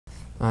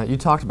You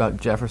talked about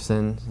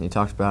Jefferson, you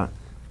talked about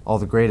all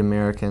the great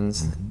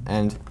Americans,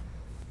 and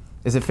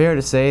is it fair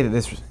to say that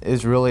this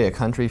is really a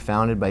country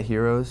founded by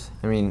heroes?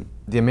 I mean,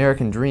 the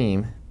American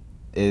dream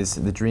is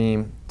the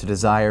dream to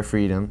desire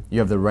freedom. You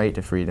have the right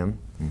to freedom,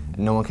 and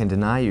no one can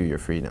deny you your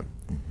freedom.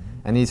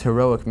 And these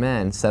heroic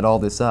men set all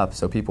this up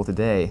so people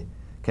today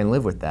can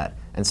live with that,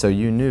 and so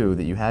you knew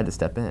that you had to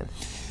step in.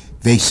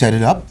 They set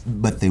it up,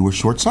 but they were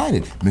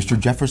short-sighted. Mr.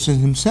 Jefferson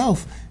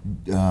himself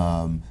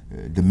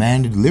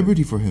demanded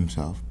liberty for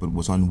himself, but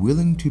was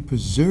unwilling to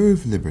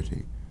preserve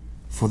liberty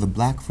for the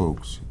black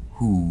folks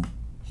who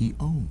he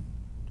owned.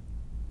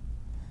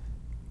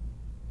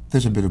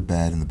 There's a bit of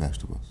bad in the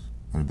best of us,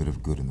 and a bit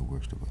of good in the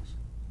worst of us,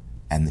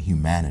 and the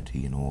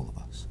humanity in all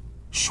of us.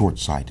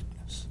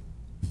 Short-sightedness,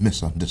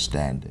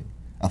 misunderstanding,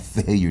 a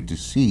failure to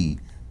see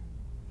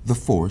the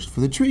forest for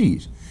the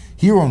trees.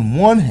 Here on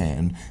one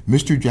hand,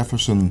 Mr.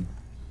 Jefferson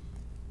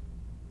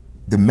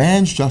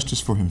demands justice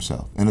for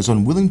himself and is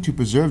unwilling to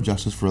preserve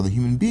justice for other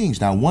human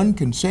beings. Now, one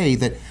can say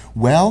that,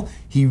 well,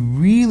 he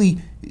really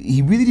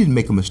didn't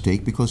make a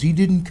mistake because he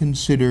didn't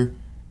consider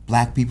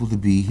black people to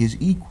be his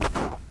equal.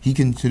 He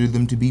considered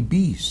them to be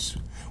beasts.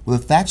 Well,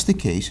 if that's the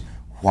case,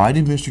 why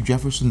did Mr.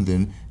 Jefferson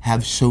then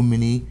have so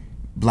many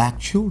black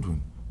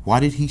children? Why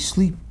did he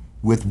sleep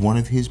with one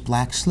of his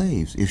black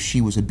slaves if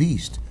she was a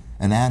beast,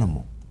 an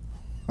animal?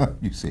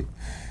 You see.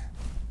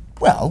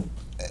 Well,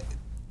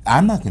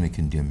 I'm not going to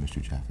condemn Mr.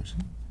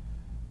 Jefferson.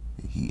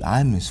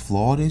 I'm as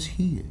flawed as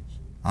he is.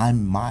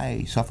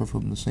 I suffer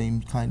from the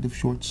same kind of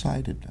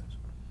short-sightedness.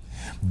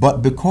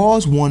 But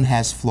because one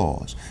has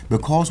flaws,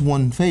 because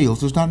one fails,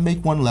 does not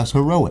make one less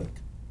heroic.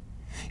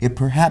 It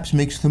perhaps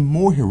makes them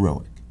more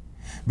heroic,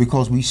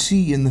 because we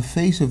see in the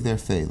face of their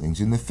failings,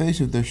 in the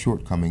face of their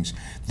shortcomings,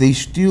 they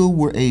still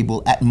were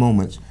able at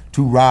moments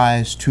to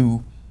rise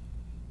to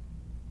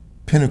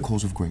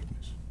pinnacles of greatness.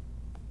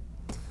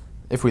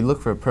 If we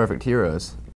look for perfect heroes,